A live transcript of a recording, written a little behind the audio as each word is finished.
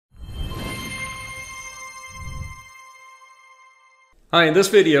Hi, in this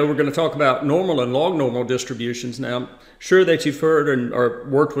video we're going to talk about normal and log-normal distributions. Now, I'm sure that you've heard or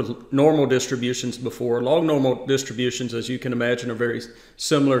worked with normal distributions before. Log-normal distributions, as you can imagine, are very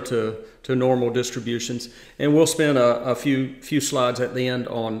similar to normal distributions, and we'll spend a few slides at the end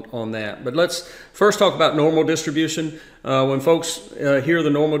on that. But let's first talk about normal distribution. When folks hear the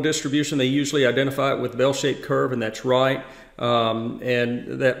normal distribution, they usually identify it with bell-shaped curve, and that's right.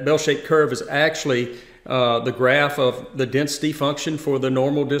 And that bell-shaped curve is actually the graph of the density function for the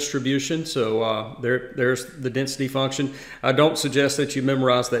normal distribution. So there's the density function. I don't suggest that you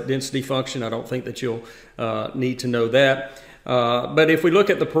memorize that density function. I don't think that you'll need to know that. But if we look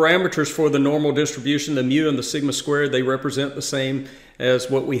at the parameters for the normal distribution, the mu and the sigma squared, they represent the same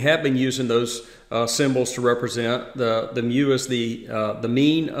as what we have been using those symbols to represent. The mu is the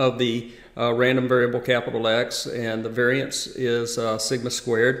mean of the random variable capital X, and the variance is sigma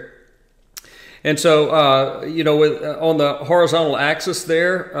squared. And so, on the horizontal axis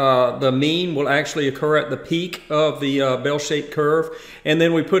there, the mean will actually occur at the peak of the bell-shaped curve, and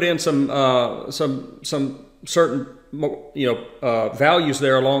then we put in some certain values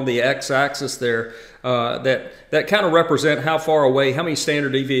there along the x-axis there that kind of represent how far away, how many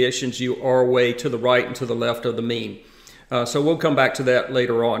standard deviations you are away to the right and to the left of the mean. So we'll come back to that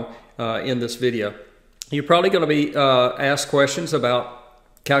later on in this video. You're probably going to be asked questions about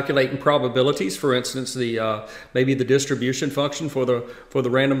calculating probabilities, for instance, maybe the distribution function for the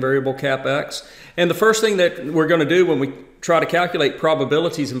random variable cap x. And the first thing that we're going to do when we try to calculate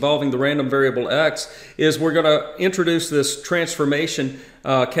probabilities involving the random variable x is we're going to introduce this transformation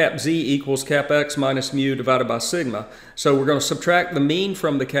cap z equals cap x minus mu divided by sigma. So we're going to subtract the mean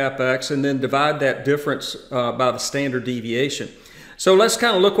from the cap x and then divide that difference by the standard deviation. So let's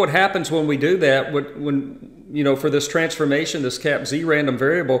kind of look what happens when we do that. For this transformation, this cap z random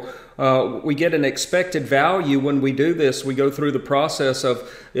variable, we get an expected value when we do this. We go through the process of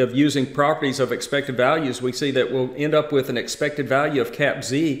using properties of expected values. We see that we'll end up with an expected value of cap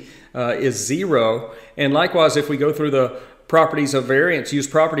z is 0. And likewise, if we go through the properties of variance, use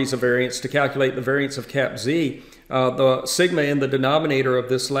properties of variance to calculate the variance of cap z, the sigma in the denominator of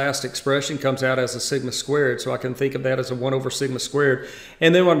this last expression comes out as a sigma squared, so I can think of that as a 1 over sigma squared.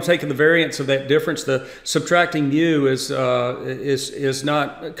 And then when I'm taking the variance of that difference, the subtracting mu is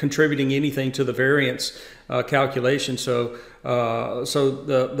not contributing anything to the variance calculation. So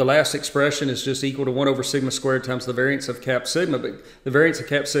the last expression is just equal to 1 over sigma squared times the variance of cap sigma, but the variance of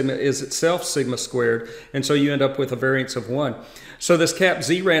cap sigma is itself sigma squared, and so you end up with a variance of 1. So this cap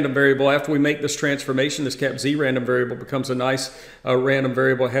z random variable, after we make this transformation, this cap z random variable becomes a nice random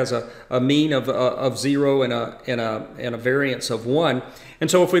variable. It has a mean of 0 and a variance of 1.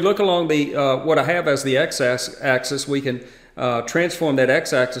 And so if we look along the what I have as the x-axis, we can transform that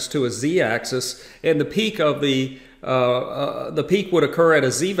x-axis to a z-axis, and the peak of the peak would occur at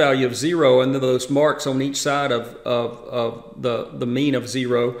a z value of 0, and then those marks on each side of the mean of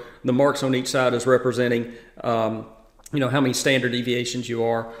 0, the marks on each side is representing how many standard deviations you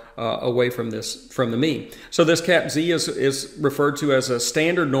are away from the mean. So this cap z is referred to as a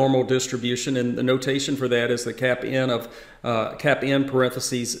standard normal distribution, and the notation for that is the cap n of cap n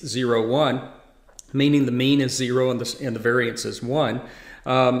parentheses 0, 1, meaning the mean is 0 and the variance is 1.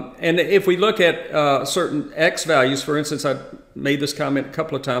 And if we look at certain x values, for instance, I made this comment a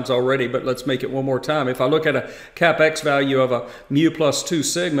couple of times already, but let's make it one more time. If I look at a cap x value of a mu plus 2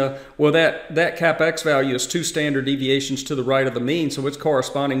 sigma, well, that cap x value is 2 standard deviations to the right of the mean, so it's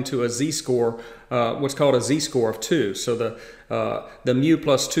corresponding to a z-score, what's called a z-score of 2. So the mu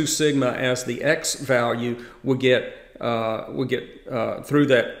plus 2 sigma as the x value would get through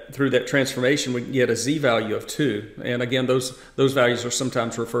that transformation, we get a z value of 2, and again, those values are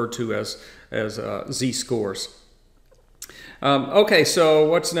sometimes referred to as z-scores. Okay, so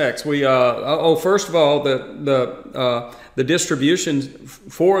what's next? We first of all, the distribution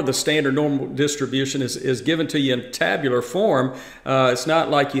for the standard normal distribution is given to you in tabular form. It's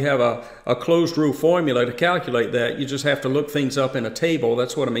not like you have a closed rule formula to calculate that. You just have to look things up in a table.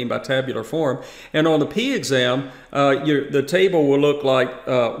 That's what I mean by tabular form. And on the P exam, the table will look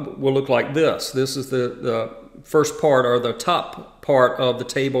like this. This is the first part, or the top part of the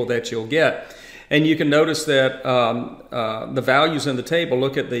table that you'll get. And you can notice that the values in the table,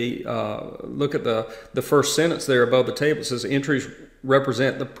 look at the first sentence there above the table. It says entries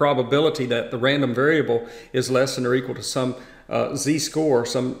represent the probability that the random variable is less than or equal to some z-score,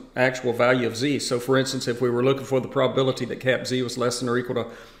 some actual value of z. So for instance, if we were looking for the probability that cap z was less than or equal to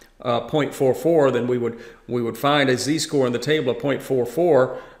 0.44, then we would find a z-score in the table of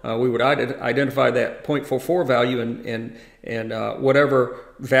 0.44 we would identify that 0.44 value, and whatever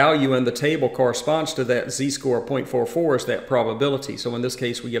value in the table corresponds to that z-score of 0.44 is that probability. So in this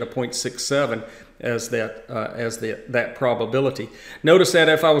case, we get a 0.67 as that probability. Notice that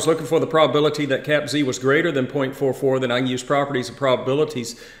if I was looking for the probability that cap z was greater than 0.44, then I can use properties of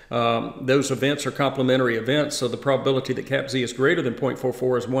probabilities. Those events are complementary events, so the probability that cap z is greater than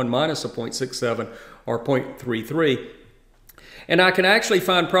 0.44 is 1 minus a 0.67, or 0.33. And I can actually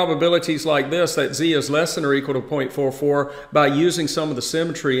find probabilities like this, that z is less than or equal to 0.44, by using some of the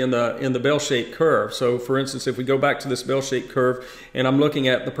symmetry in the bell-shaped curve. So for instance, if we go back to this bell-shaped curve and I'm looking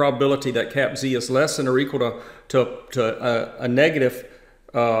at the probability that cap z is less than or equal to a negative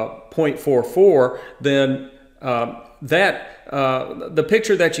 0.44, then the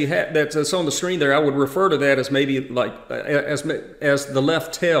picture that you have that's on the screen there, I would refer to that as maybe like as the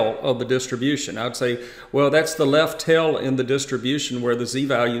left tail of the distribution. I would say, well, that's the left tail in the distribution where the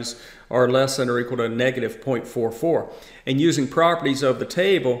z-values are less than or equal to negative 0.44. And using properties of the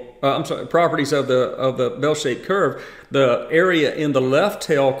table, properties of the bell-shaped curve, the area in the left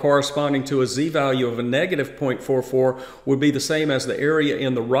tail corresponding to a z-value of a negative 0.44 would be the same as the area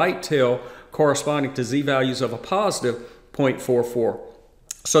in the right tail corresponding to z-values of a positive 0.44.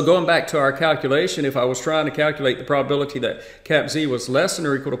 So going back to our calculation, if I was trying to calculate the probability that cap z was less than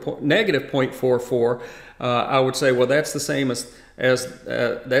or equal to negative 0.44, I would say, well, that's the same as that's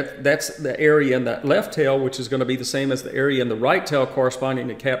the area in that left tail, which is going to be the same as the area in the right tail corresponding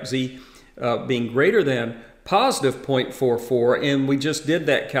to cap z being greater than positive 0.44, and we just did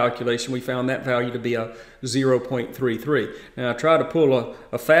that calculation. We found that value to be a 0.33. Now I try to pull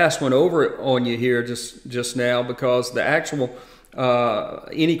a fast one over on you here just now, because the actual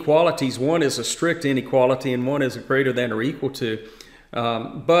inequalities, one is a strict inequality and one is a greater than or equal to,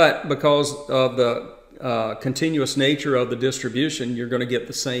 but because of the continuous nature of the distribution, you're going to get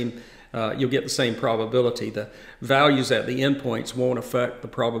the same you'll get the same probability. The values at the endpoints won't affect the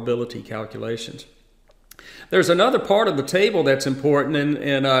probability calculations. There's another part of the table that's important,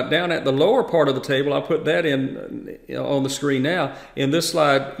 and down at the lower part of the table, I'll put that in on the screen now. In this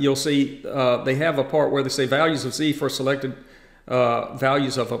slide, you'll see they have a part where they say values of z for selected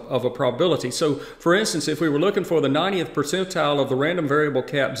values of a probability. So, for instance, if we were looking for the 90th percentile of the random variable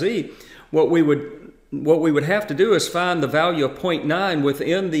cap z, what we would have to do is find the value of 0.9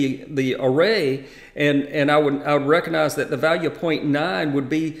 within the array, and I would recognize that the value of 0.9 would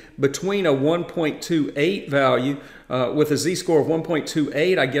be between a 1.28 value with a z-score of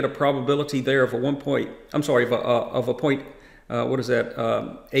 1.28. I get a probability there of a what is that,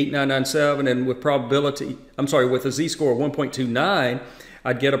 8997, and with probability, with a z-score of 1.29,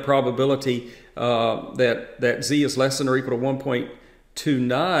 I'd get a probability that z is less than or equal to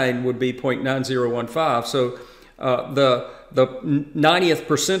 1.29 would be 0.9015. So the 90th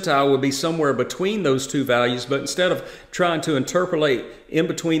percentile would be somewhere between those two values, but instead of trying to interpolate in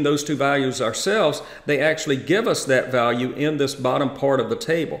between those two values ourselves, they actually give us that value in this bottom part of the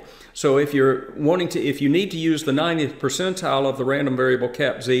table. So if you need to use the 90th percentile of the random variable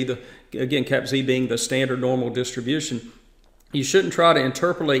cap z, again cap z being the standard normal distribution, you shouldn't try to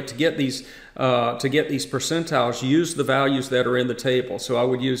interpolate to get these percentiles. Use the values that are in the table. So I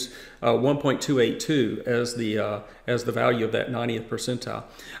would use 1.282 as the value of that 90th percentile.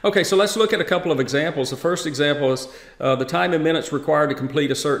 Okay, so let's look at a couple of examples. The first example is the time in minutes required to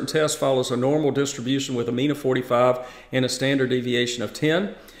complete a certain test follows a normal distribution with a mean of 45 and a standard deviation of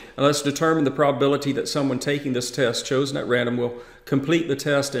 10. And let's determine the probability that someone taking this test, chosen at random, will complete the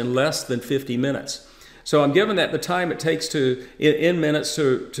test in less than 50 minutes. So I'm given that the time it takes in minutes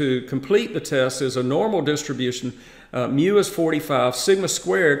to complete the test is a normal distribution. Mu is 45, sigma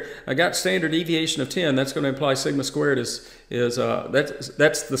squared, I got standard deviation of 10. That's going to imply sigma squared that's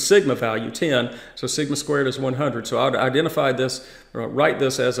the sigma value, 10. So sigma squared is 100. So I'd identify this, write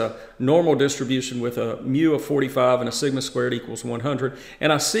this as a normal distribution with a mu of 45 and a sigma squared equals 100.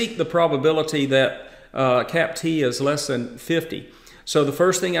 And I seek the probability that cap t is less than 50. So the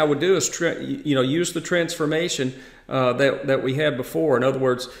first thing I would do is use the transformation that we had before. In other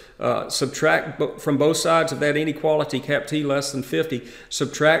words, subtract from both sides of that inequality, cap t less than 50.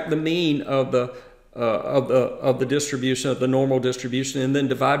 Subtract the mean of the distribution, of the normal distribution, and then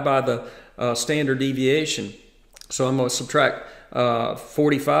divide by the standard deviation. So I'm going to subtract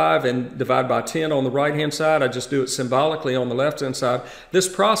 45 and divide by 10 on the right-hand side. I just do it symbolically on the left-hand side. This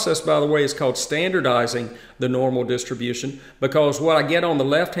process, by the way, is called standardizing the normal distribution, because what I get on the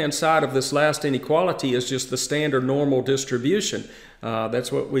left-hand side of this last inequality is just the standard normal distribution.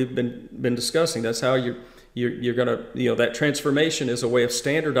 That's what we've been discussing. That's how you're going to, that transformation is a way of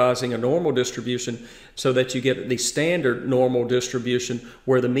standardizing a normal distribution so that you get the standard normal distribution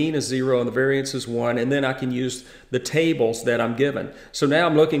where the mean is 0 and the variance is 1, and then I can use the tables that I'm given. So now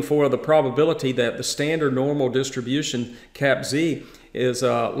I'm looking for the probability that the standard normal distribution, cap Z, is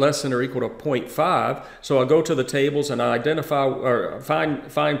less than or equal to 0.5. So I'll go to the tables and I identify or find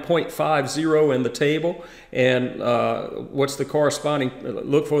 0.50 in the table, and what's the corresponding,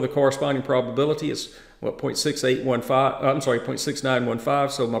 look for the corresponding probability. It's what, 0.6815, I'm sorry, 0.6915,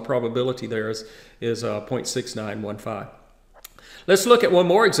 so my probability there is 0.6915. Let's look at one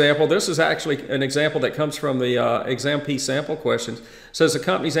more example. This is actually an example that comes from the Exam P sample questions. It says a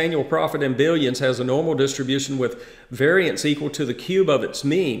company's annual profit in billions has a normal distribution with variance equal to the cube of its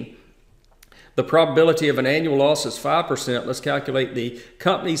mean. The probability of an annual loss is 5%. Let's calculate the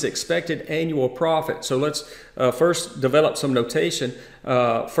company's expected annual profit. So let's first develop some notation.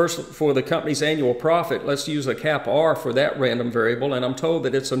 First, for the company's annual profit, let's use a cap R for that random variable, and I'm told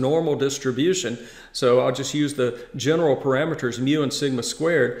that it's a normal distribution. So I'll just use the general parameters mu and sigma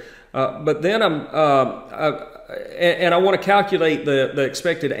squared. But then I want to calculate the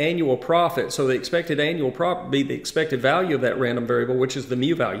expected annual profit. So the expected annual profit would be the expected value of that random variable, which is the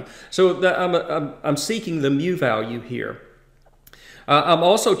mu value. So I'm seeking the mu value here. I'm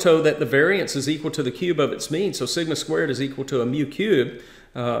also told that the variance is equal to the cube of its mean. So sigma squared is equal to a mu cube.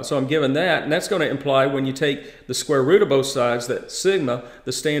 So I'm given that, and that's going to imply when you take the square root of both sides that sigma,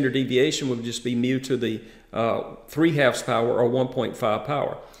 the standard deviation, would just be mu to the 3/2 power or 1.5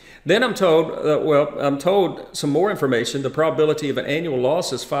 power. Then I'm told, I'm told some more information. The probability of an annual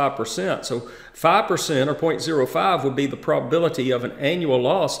loss is 5%. So 5% or 0.05 would be the probability of an annual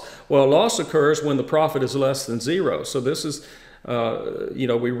loss. Well, a loss occurs when the profit is less than 0. So this is,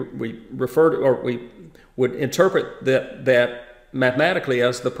 we refer to, or we would interpret that mathematically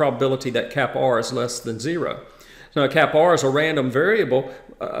as the probability that cap R is less than 0. Now, cap R is a random variable.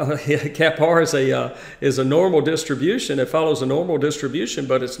 Cap R is a normal distribution. It follows a normal distribution,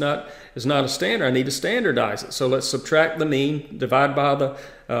 but it's not a standard. I need to standardize it. So let's subtract the mean, divide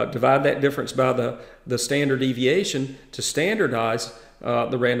that difference by the standard deviation to standardize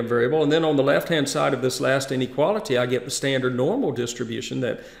the random variable. And then on the left-hand side of this last inequality, I get the standard normal distribution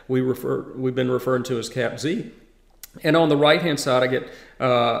that we've been referring to as cap Z. And on the right-hand side, I get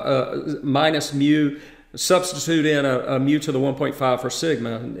minus mu. Substitute in a mu to the 1.5 for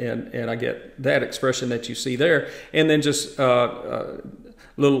sigma, and I get that expression that you see there. And then just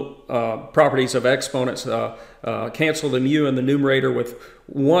little properties of exponents. Cancel the mu in the numerator with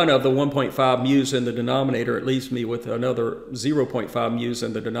one of the 1.5 mu's in the denominator. It leaves me with another 0.5 mu's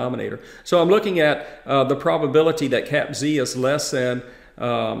in the denominator. So I'm looking at the probability that cap Z is less than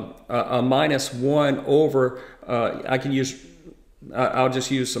a minus 1 over, I'll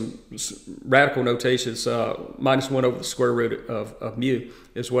just use some radical notations. Minus 1 over the square root of mu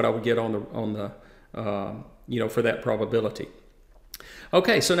is what I would get on the for that probability.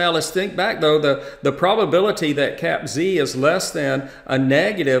 Okay, so now let's think back though. The probability that cap Z is less than a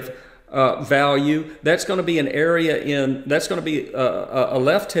negative value, that's going to be an area that's going to be a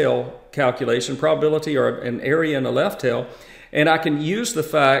left tail calculation, probability or an area in a left tail. And I can use the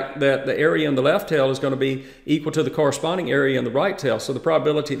fact that the area in the left tail is going to be equal to the corresponding area in the right tail. So the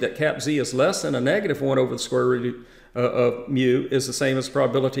probability that cap Z is less than a negative 1 over the square root of mu is the same as the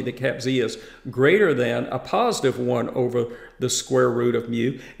probability that cap Z is greater than a positive 1 over the square root of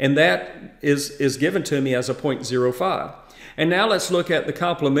mu. And that is given to me as a 0.05. And now let's look at the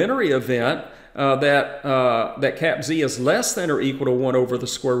complementary event that cap Z is less than or equal to 1 over the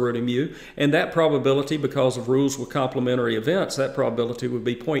square root of mu, and that probability, because of rules with complementary events, that probability would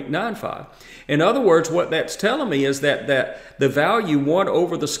be 0.95. In other words, what that's telling me is that the value 1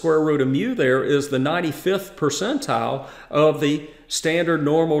 over the square root of mu there is the 95th percentile of the standard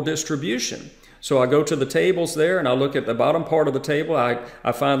normal distribution. So I go to the tables there and I look at the bottom part of the table. I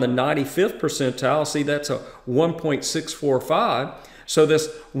find the 95th percentile. See, that's a 1.645. So this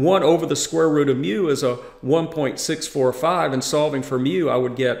 1 over the square root of mu is a 1.645, and solving for mu, I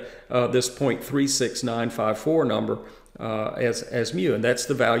would get this 0.36954 number as mu, and that's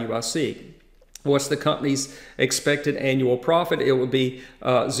the value I seek. What's the company's expected annual profit? It would be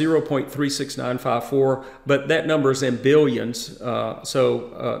 0.36954, but that number is in billions,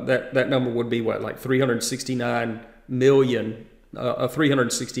 so that number would be what, like 369 million, a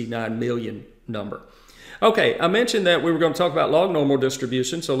 369 million number. Okay, I mentioned that we were going to talk about log-normal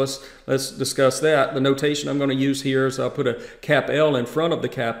distribution, so let's discuss that. The notation I'm going to use here is I'll put a cap L in front of the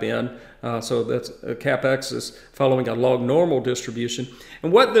cap N, so that's cap X is following a log-normal distribution.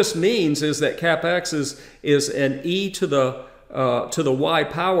 And what this means is that cap X is an e to the y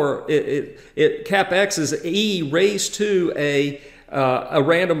power, cap x is e raised to a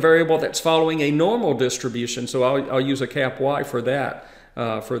random variable that's following a normal distribution. So I'll use a cap y for that.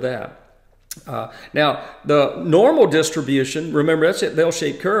 Now, the normal distribution, remember that's a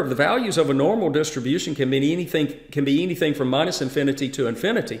bell-shaped curve. The values of a normal distribution can be anything from minus infinity to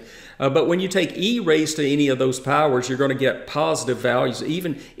infinity. But when you take e raised to any of those powers, you're going to get positive values.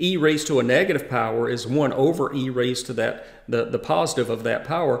 Even e raised to a negative power is 1 over e raised to the positive of that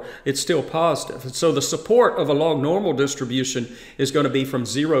power. It's still positive. And so the support of a log normal distribution is going to be from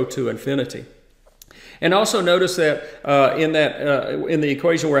 0 to infinity. And also notice that in the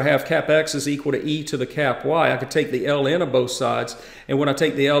equation where I have cap x is equal to e to the cap y, I could take the ln of both sides, and when I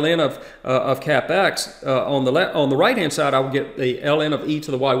take the ln of cap x on the right hand side, I will get the ln of e to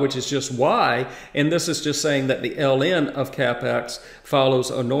the y, which is just y, and this is just saying that the ln of cap x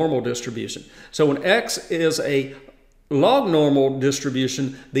follows a normal distribution. So when x is a log normal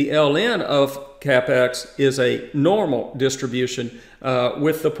distribution, the ln of cap x is a normal distribution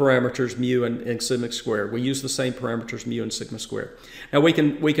with the parameters mu and sigma squared. We use the same parameters mu and sigma squared. Now we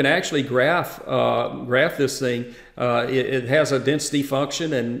can actually graph this thing. It has a density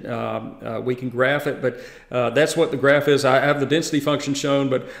function, and we can graph it. But that's what the graph is. I have the density function shown,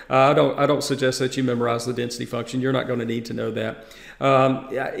 but I don't suggest that you memorize the density function. You're not going to need to know that.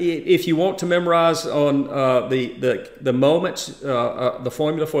 If you want to memorize on the moments, the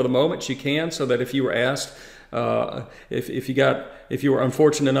formula for the moments, you can, so that if you were asked, if you were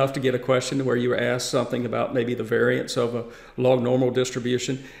unfortunate enough to get a question where you were asked something about maybe the variance of a log normal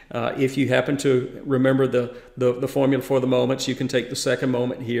distribution, if you happen to remember the formula for the moments, you can take the second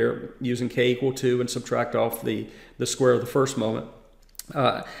moment here using k equal 2 and subtract off the square of the first moment.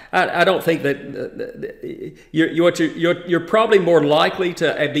 I don't think that you're probably more likely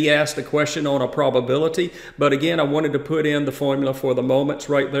to be asked a question on a probability, but again, I wanted to put in the formula for the moments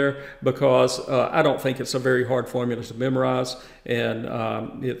right there because I don't think it's a very hard formula to memorize, and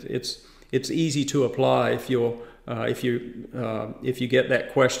it's easy to apply if you get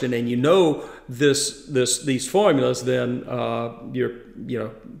that question and you know these formulas, then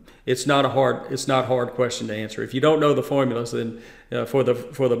it's not a hard question to answer. If you don't know the formulas, then for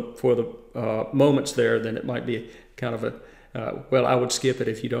the moments there, then it might be kind of well, I would skip it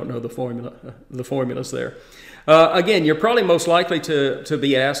if you don't know the formulas there. Again, you're probably most likely to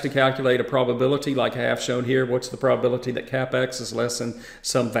be asked to calculate a probability like I have shown here. What's the probability that cap x is less than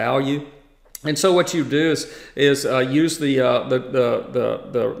some value? And so what you do is use the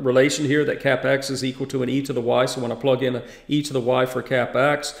relation here that cap x is equal to an e to the y. So when I plug in an e to the y for cap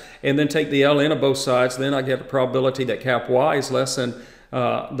x, and then take the ln of both sides, then I get a probability that cap y is less than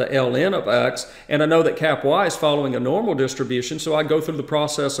the ln of x. And I know that cap y is following a normal distribution, so I go through the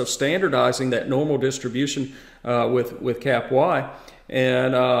process of standardizing that normal distribution with cap y.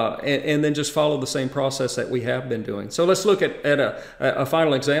 And then just follow the same process that we have been doing. So let's look at a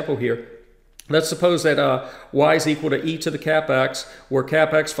final example here. Let's suppose that y is equal to e to the cap x, where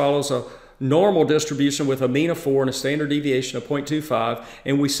cap x follows a normal distribution with a mean of 4 and a standard deviation of 0.25,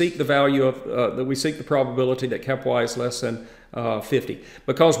 and we seek the value of we seek the probability that cap y is less than 50.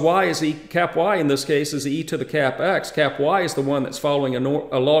 Because cap y in this case is e to the cap x. Cap y is the one that's following a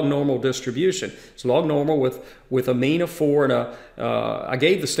log normal distribution. It's log normal with a mean of 4 and I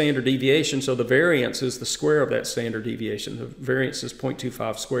gave the standard deviation, so the variance is the square of that standard deviation. The variance is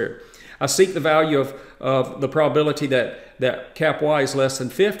 0.25 squared. I seek the value of the probability that cap y is less than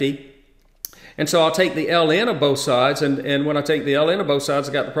 50. And so I'll take the ln of both sides, and when I take the ln of both sides,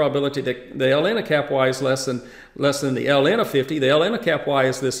 I got the probability that the ln of cap y is less than the ln of 50. The ln of cap y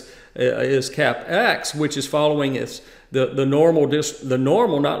is cap x, which is following the normal,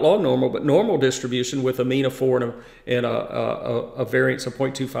 not log normal, but normal distribution with a mean of 4 and a variance of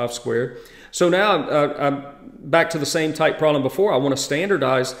 0.25 squared. So now I'm back to the same type problem before. I want to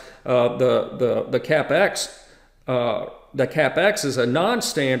standardize the cap x. The cap x is a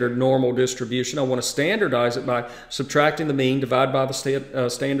non-standard normal distribution. I want to standardize it by subtracting the mean divided by the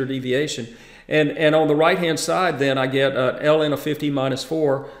standard deviation. And on the right-hand side, then I get ln of 50 minus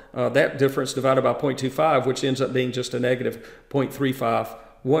 4, that difference divided by 0.25, which ends up being just a negative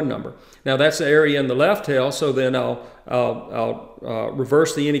 0.351 number. Now that's the area in the left tail, so then I'll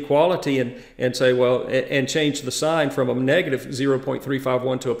reverse the inequality and say, well, and change the sign from a negative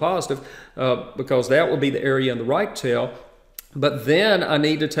 0.351 to a positive, because that will be the area in the right tail. But then I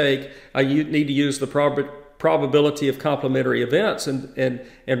need to use the probability of complementary events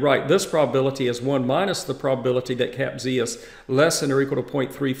and write this probability as 1 minus the probability that cap z is less than or equal to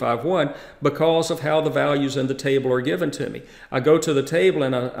 0.351 because of how the values in the table are given to me. I go to the table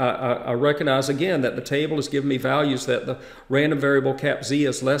and I recognize again that the table is giving me values that the random variable cap z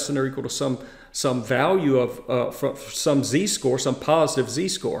is less than or equal to some value of some z-score, some positive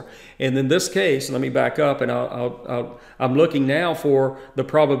z-score. And in this case, let me back up and I'm looking now for the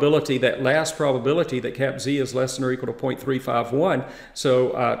probability, that last probability that cap z is less than or equal to 0.351.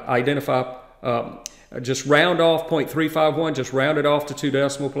 So identify, just round off 0.351, just round it off to 2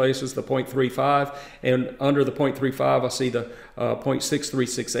 decimal places, the 0.35, and under the 0.35 I see the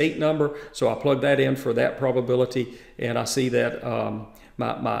 0.6368 number. So I plug that in for that probability, and I see that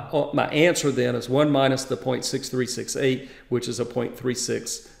my answer then is 1 minus the 0.6368, which is a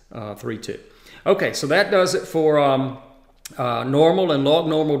 0.3632. Okay, so that does it for normal and log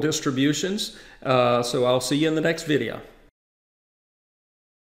normal distributions. So I'll see you in the next video.